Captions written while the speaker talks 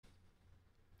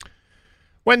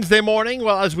Wednesday morning,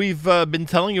 well, as we've been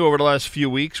telling you over the last few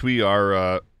weeks, we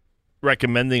are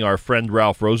recommending our friend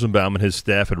Ralph Rosenbaum and his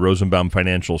staff at Rosenbaum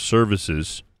Financial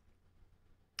Services.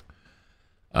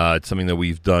 It's something that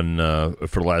we've done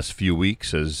for the last few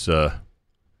weeks as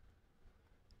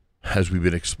we've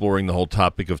been exploring the whole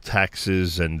topic of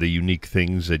taxes and the unique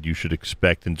things that you should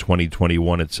expect in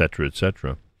 2021, et cetera, et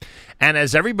cetera. And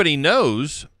as everybody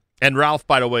knows, and Ralph,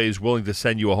 by the way, is willing to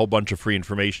send you a whole bunch of free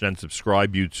information and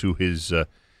subscribe you to his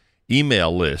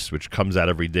email list, which comes out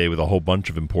every day with a whole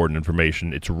bunch of important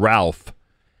information. It's Ralph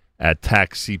at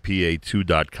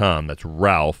taxcpa2.com. That's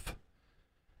Ralph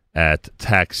at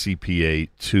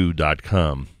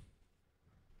taxcpa2.com.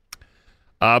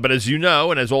 But as you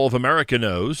know, and as all of America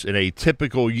knows, in a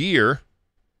typical year,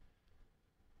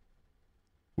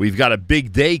 we've got a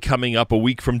big day coming up a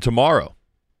week from tomorrow.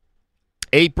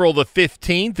 April the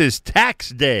 15th is tax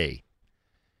day.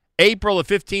 April the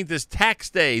 15th is tax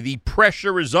day. The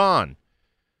pressure is on.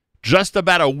 Just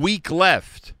about a week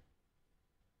left.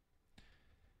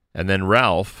 And then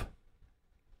Ralph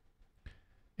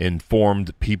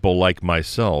informed people like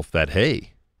myself that,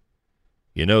 hey,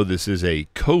 you know, this is a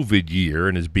COVID year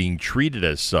and is being treated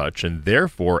as such, and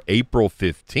therefore April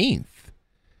 15th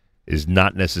is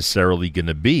not necessarily going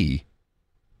to be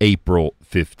April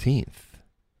 15th.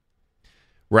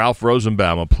 Ralph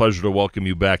Rosenbaum, a pleasure to welcome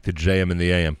you back to JM in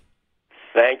the AM.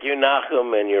 Thank you,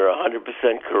 Nachum, and you're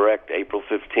 100% correct. April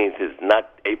 15th is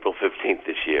not April 15th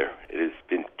this year. It has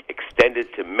been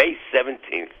extended to May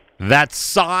 17th. That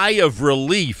sigh of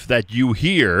relief that you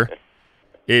hear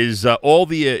is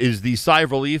the sigh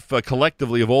of relief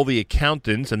collectively of all the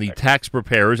accountants and the tax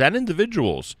preparers and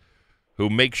individuals who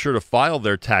make sure to file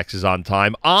their taxes on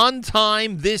time. On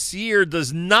time this year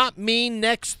does not mean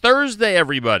next Thursday,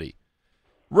 everybody.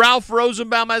 Ralph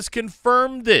Rosenbaum has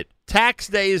confirmed it. Tax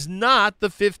day is not the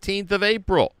 15th of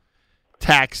April.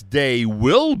 Tax day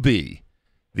will be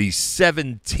the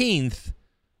 17th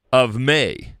of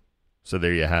May. So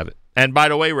there you have it. And by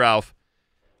the way, Ralph,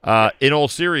 in all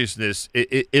seriousness,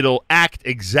 it'll act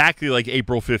exactly like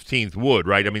April 15th would,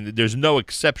 right? I mean, there's no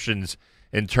exceptions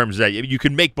in terms of that. You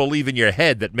can make believe in your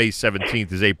head that May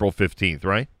 17th is April 15th,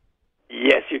 right?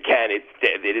 Yes, you can.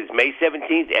 It is May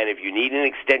 17th, and if you need an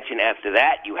extension after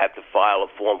that, you have to file a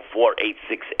Form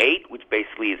 4868, which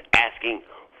basically is asking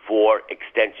for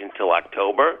extension till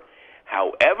October.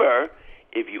 However,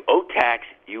 if you owe tax,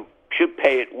 you should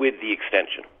pay it with the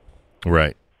extension.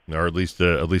 Right, or at least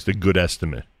a good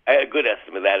estimate. A good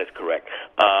estimate, that is correct.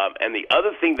 And the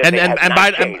other thing that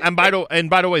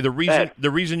by the way,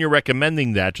 the reason you're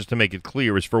recommending that, just to make it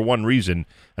clear, is for one reason,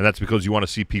 and that's because you want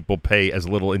to see people pay as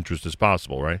little interest as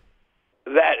possible, right?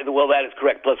 That is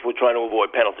correct. Plus, we're trying to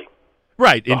avoid penalty.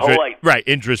 Right,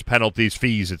 interest, penalties,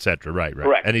 fees, etc. Right.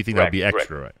 Correct. Anything that would be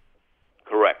extra, right?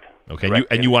 Correct. Okay,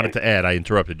 correct. You wanted to add. I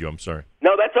interrupted you. I'm sorry.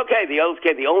 No, that's okay. The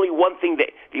only one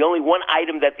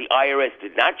item that the IRS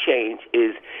did not change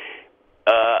is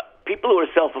people who are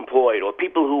self-employed or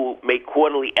people who make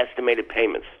quarterly estimated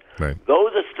payments. Right.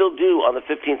 Those are still due on the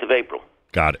 15th of April.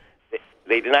 Got it.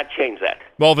 They did not change that.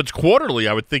 Well, if it's quarterly,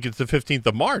 I would think it's the 15th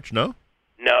of March, no?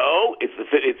 No, it's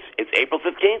April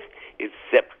 15th, it's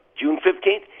June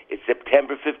 15th, it's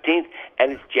September 15th,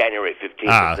 and it's January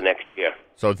 15th of the next year.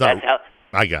 So it's not.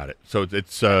 I got it. So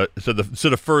it's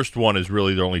the first one is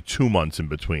really there are only 2 months in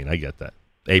between. I get that.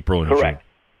 April and Correct.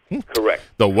 June. Correct.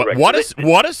 What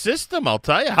a system! I'll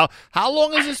tell you how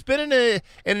long has this been in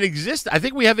existence? I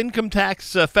think we have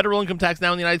federal income tax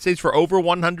now in the United States for over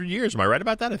 100 years. Am I right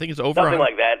about that? I think it's over something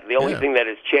like that. The only thing that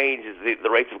has changed is the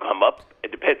rates have come up.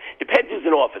 It depends who's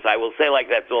in office. I will say like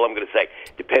that's all I'm going to say.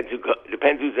 Depends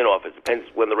who's in office. Depends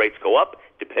when the rates go up.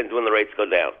 Depends when the rates go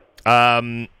down.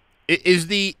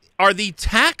 Are the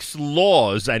tax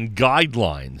laws and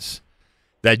guidelines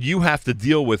that you have to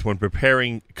deal with when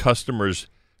preparing customers'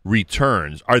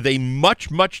 returns, are they much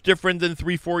different than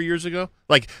 3-4 years ago?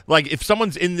 Like if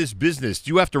someone's in this business, do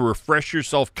you have to refresh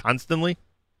yourself constantly?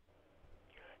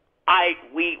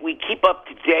 We keep up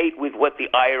to date with what the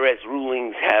IRS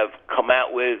rulings have come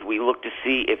out with. We look to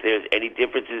see if there's any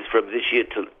differences from this year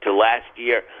to last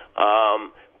year.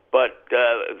 But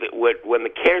when the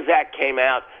CARES Act came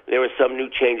out, there were some new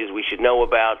changes we should know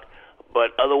about.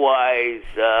 But otherwise,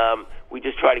 we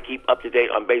just try to keep up to date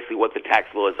on basically what the tax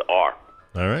laws are.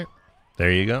 All right.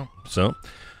 There you go. So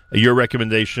your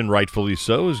recommendation, rightfully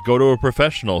so, is go to a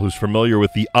professional who's familiar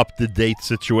with the up-to-date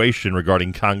situation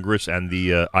regarding Congress and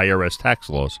the IRS tax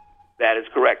laws. That is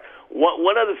correct.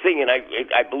 One other thing, and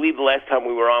I believe the last time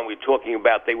we were on, we were talking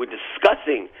about they were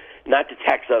discussing not to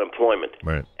tax unemployment.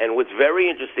 Right. And what's very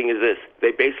interesting is this.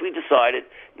 They basically decided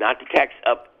not to tax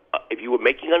if you were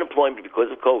making unemployment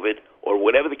because of COVID or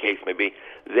whatever the case may be,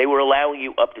 they were allowing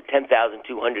you up to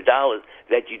 $10,200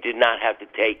 that you did not have to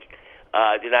take,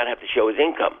 did not have to show as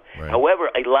income. Right. However,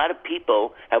 a lot of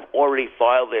people have already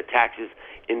filed their taxes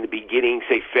in the beginning,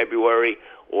 say February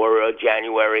or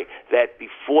January, that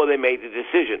before they made the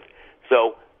decision.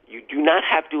 So you do not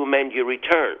have to amend your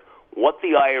return. What the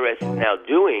IRS is now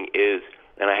doing is,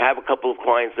 and I have a couple of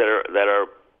clients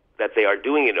that they are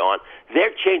doing it on,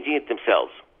 they're changing it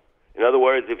themselves. In other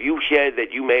words, if you said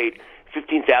that you made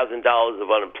 $15,000 of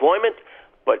unemployment,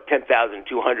 but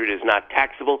 $10,200 is not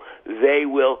taxable, they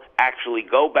will actually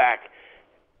go back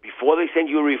before they send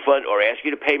you a refund or ask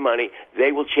you to pay money.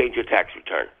 They will change your tax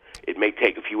return. It may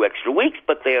take a few extra weeks,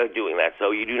 but they are doing that,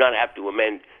 so you do not have to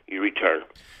amend your return.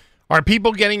 Are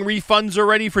people getting refunds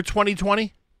already for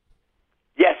 2020?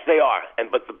 Yes, they are.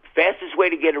 But the fastest way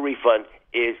to get a refund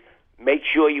is make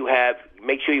sure you have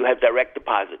direct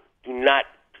deposit. Do not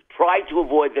try to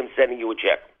avoid them sending you a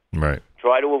check. Right.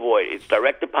 Try to avoid it. It's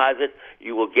direct deposit.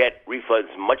 You will get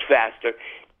refunds much faster.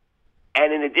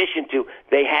 And in addition to,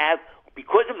 they have,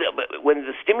 because of when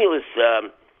the stimulus,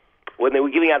 when they were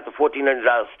giving out the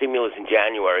 $1,400 stimulus in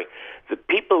January, the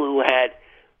people who had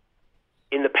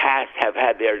in the past have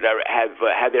had their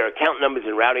account numbers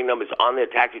and routing numbers on their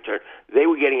tax return, they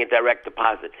were getting a direct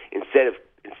deposit instead of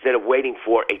waiting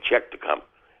for a check to come.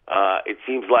 It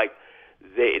seems like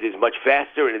it is much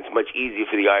faster and it's much easier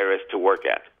for the IRS to work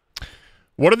at.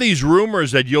 What are these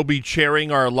rumors that you'll be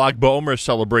chairing our Lag BaOmer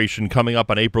celebration coming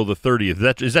up on April the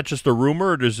 30th? Is that just a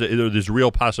rumor, or there's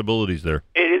real possibilities there?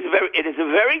 It is a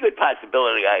very good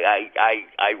possibility.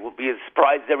 I will be as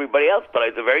surprised as everybody else, but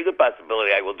it's a very good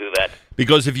possibility I will do that.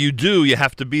 Because if you do, you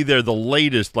have to be there the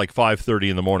latest, like 5:30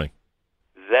 in the morning.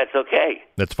 That's okay.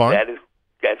 That's fine?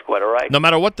 That's quite all right. No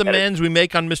matter what demands we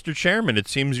make on Mr. Chairman, it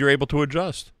seems you're able to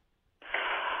adjust.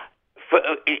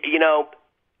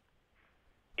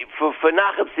 For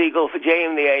Nachum Segal, for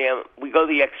JM the AM, we go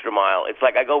the extra mile. It's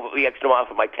like I go the extra mile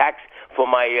for my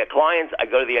clients. I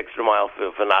go to the extra mile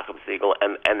for Nachum Segal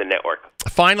and the network.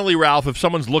 Finally, Ralph, if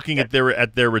someone's looking at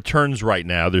their returns right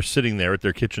now, they're sitting there at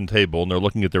their kitchen table and they're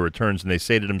looking at their returns and they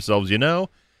say to themselves, I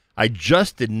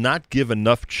just did not give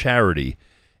enough charity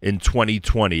in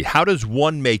 2020. How does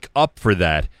one make up for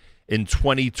that in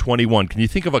 2021? Can you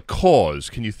think of a cause?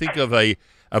 Can you think of a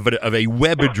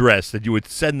web address that you would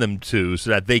send them to so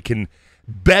that they can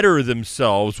better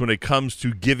themselves when it comes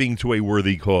to giving to a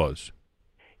worthy cause?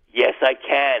 Yes, I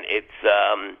can. It's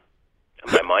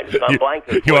my mind is gone blank.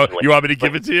 You want me to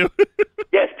give it to you?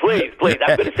 Yes, please. I'm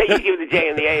going to say you give it to J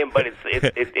and the AM, but if you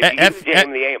give it to J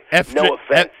and the AM, no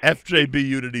offense.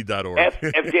 FJBunity.org.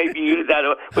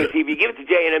 FJBunity.org. But see, if you give it to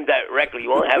J and M directly, you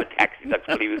won't have a tax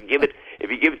deduction. But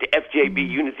if you give it to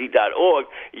FJBunity.org,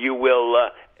 you will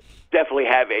definitely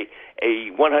have a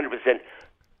 100%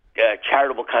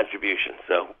 charitable contribution.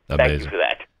 So thank you for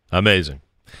that. Amazing.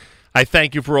 I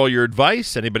thank you for all your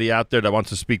advice. Anybody out there that wants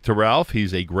to speak to Ralph,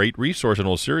 he's a great resource. In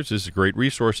all seriousness, a great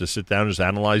resource to sit down and just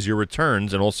analyze your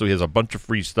returns. And also he has a bunch of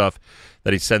free stuff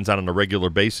that he sends out on a regular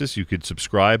basis. You could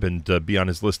subscribe and be on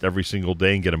his list every single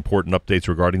day and get important updates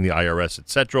regarding the IRS,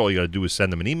 etc. All you got to do is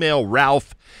send him an email,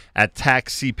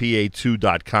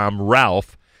 Ralph@taxcpa2.com,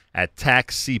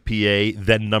 Ralph@taxcpa,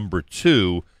 then number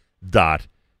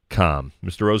 2.com.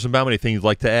 Mr. Rosenbaum, anything you'd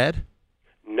like to add?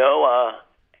 No,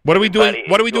 What are we doing?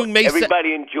 What are we doing?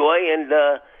 Everybody enjoy and.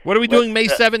 What are we doing May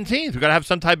 17th? We got to have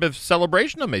some type of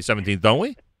celebration on May 17th, don't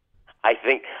we? I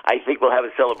think we'll have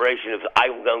a celebration of.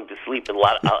 I'm going to sleep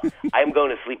I'm going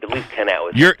to sleep at least 10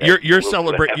 hours. Your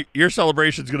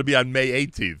celebration is going to be on May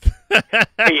 18th. Yeah,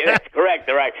 that's correct.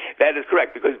 All right, that is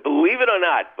correct. Because believe it or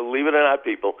not,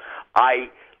 people, I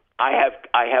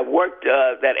have worked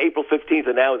that April 15th,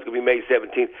 and now it's going to be May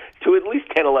 17th, to at least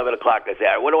 10, 11 o'clock. I say,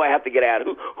 what do I have to get out?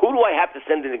 Who do I have to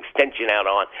send an extension out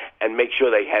on and make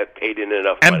sure they have paid in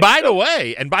enough money? And by the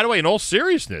way, in all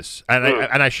seriousness,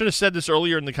 and I should have said this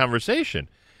earlier in the conversation,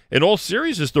 in all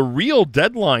seriousness, the real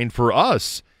deadline for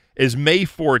us is May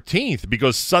 14th,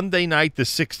 because Sunday night, the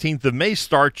 16th of May,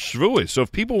 starts Shavuos. So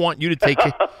if people want you to take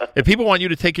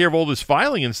care of all this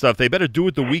filing and stuff, they better do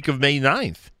it the week of May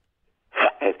 9th.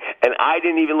 And I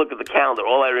didn't even look at the calendar.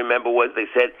 All I remember was they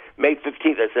said May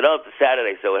 15th. I said, it's a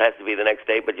Saturday, so it has to be the next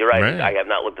day. But you're right. I have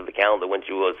not looked at the calendar when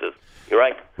Shavuos is. You're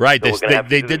right. Right. So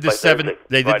they did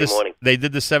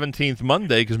the 17th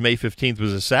Monday because May 15th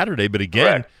was a Saturday. But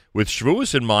again, correct, with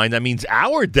Shavuos in mind, that means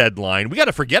our deadline. We got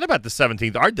to forget about the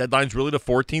 17th. Our deadline's really the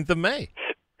 14th of May.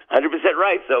 100%.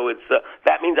 right. So it's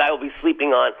that means I will be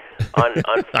sleeping on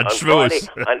Friday,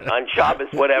 on Shabbos,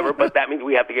 whatever. But that means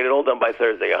we have to get it all done by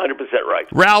Thursday. 100% right.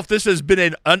 Ralph, this has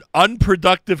been an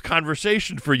unproductive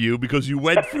conversation for you because you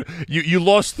went you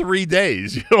lost 3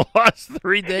 days. You lost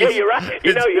 3 days. Yeah, you're right.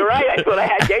 You're right. I thought I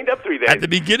had gained up 3 days. At the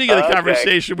beginning of the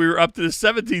conversation, we were up to the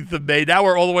 17th of May. Now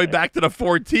we're all the way back to the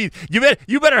 14th.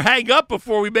 You better hang up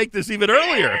before we make this even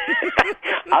earlier.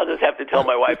 I'll just have to tell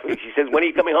my wife. She says, "When are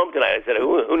you coming home tonight?" I said,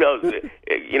 "Who knows?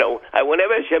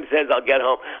 Whenever Hashem says I'll get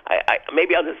home,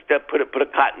 maybe I'll just put a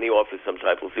cot in the office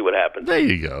sometimes. We'll see what happens." There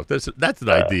you go. That's an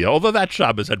idea. Although that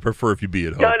Shabbos, I'd prefer if you be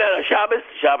at home. No.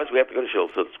 Shabbos, we have to go to shul,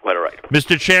 so it's quite all right.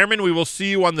 Mr. Chairman, we will see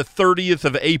you on the 30th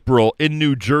of April in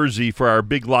New Jersey for our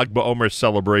big Lag BaOmer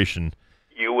celebration.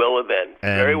 You will then.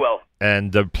 Very well.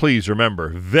 And please remember,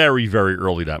 very, very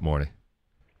early that morning.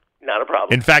 Not a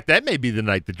problem. In fact, that may be the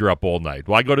night that you're up all night.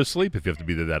 Why go to sleep if you have to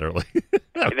be there that early?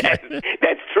 Okay.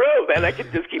 That's true. Then I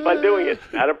can just keep on doing it.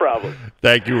 Not a problem.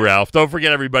 Thank you, Ralph. Don't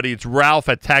forget, everybody, it's Ralph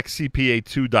at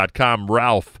TaxCPA2.com.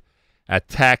 Ralph at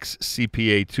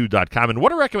TaxCPA2.com. And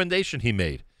what a recommendation he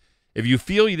made. If you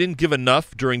feel you didn't give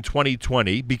enough during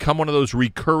 2020, become one of those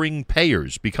recurring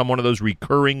payers. Become one of those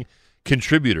recurring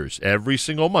contributors every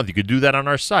single month. You could do that on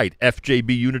our site,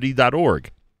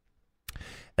 fjbunity.org.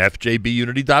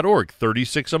 fjbunity.org,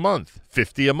 $36 a month,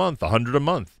 $50 a month, $100 a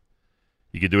month.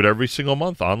 You can do it every single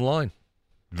month online.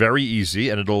 Very easy,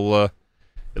 and it'll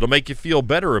make you feel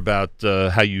better about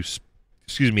how you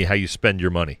spend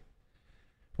your money.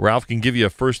 Ralph can give you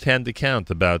a first-hand account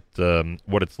about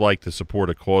what it's like to support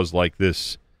a cause like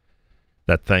this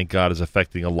that, thank God, is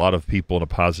affecting a lot of people in a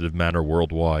positive manner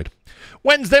worldwide.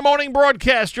 Wednesday morning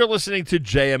broadcast, you're listening to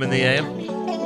JM in the AM.